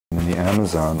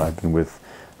Amazon, I've been with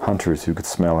hunters who could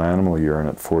smell animal urine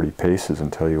at 40 paces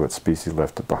and tell you what species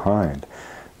left it behind.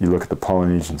 You look at the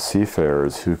Polynesian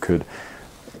seafarers who could,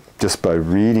 just by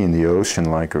reading the ocean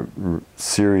like a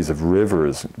series of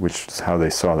rivers, which is how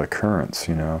they saw the currents,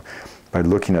 you know, by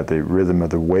looking at the rhythm of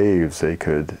the waves, they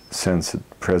could sense the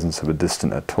presence of a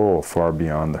distant atoll far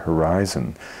beyond the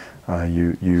horizon.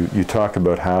 You talk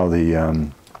about how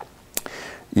the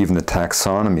even the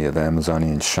taxonomy of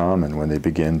Amazonian shaman, when they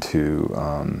begin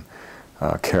to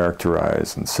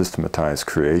characterize and systematize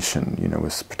creation, you know,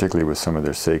 particularly with some of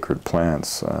their sacred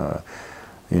plants.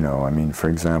 You know, I mean, for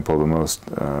example,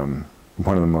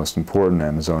 one of the most important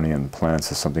Amazonian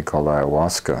plants is something called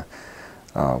ayahuasca,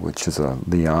 which is a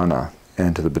liana.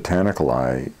 And to the botanical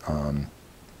eye,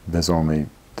 there's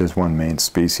one main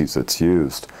species that's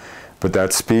used. But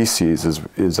that species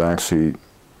is actually,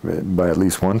 by at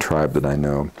least one tribe that I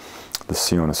know, the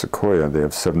Siona sequoia,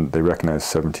 they recognize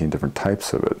 17 different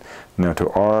types of it. Now, to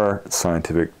our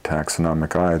scientific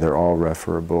taxonomic eye, they're all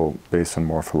referable based on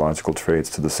morphological traits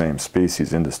to the same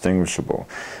species, indistinguishable.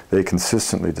 They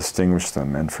consistently distinguish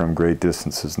them, and from great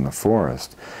distances in the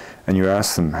forest. And you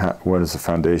ask them what is the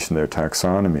foundation of their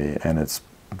taxonomy, and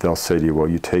they'll say to you, well,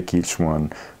 you take each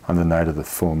one on the night of the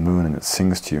full moon and it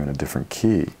sings to you in a different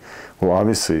key. Well,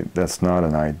 obviously, that's not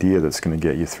an idea that's going to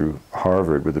get you through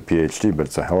Harvard with a PhD, but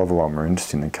it's a hell of a lot more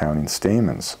interesting than counting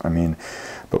stamens. I mean,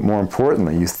 but more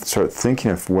importantly, you start thinking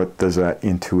of what does that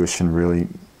intuition really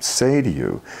say to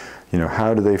you. You know,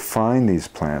 how do they find these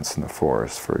plants in the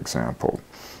forest, for example?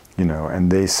 You know,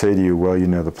 and they say to you, well, you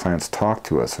know, the plants talk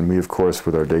to us. And we, of course,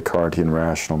 with our Descartesian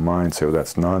rational mind say, well,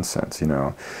 that's nonsense, you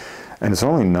know. And it's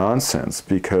only nonsense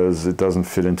because it doesn't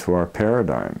fit into our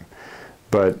paradigm.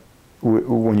 But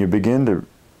when you begin to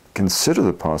consider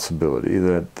the possibility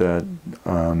that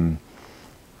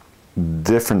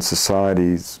different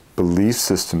societies' belief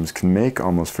systems can make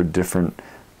almost for different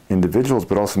individuals,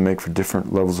 but also make for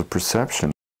different levels of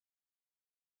perception.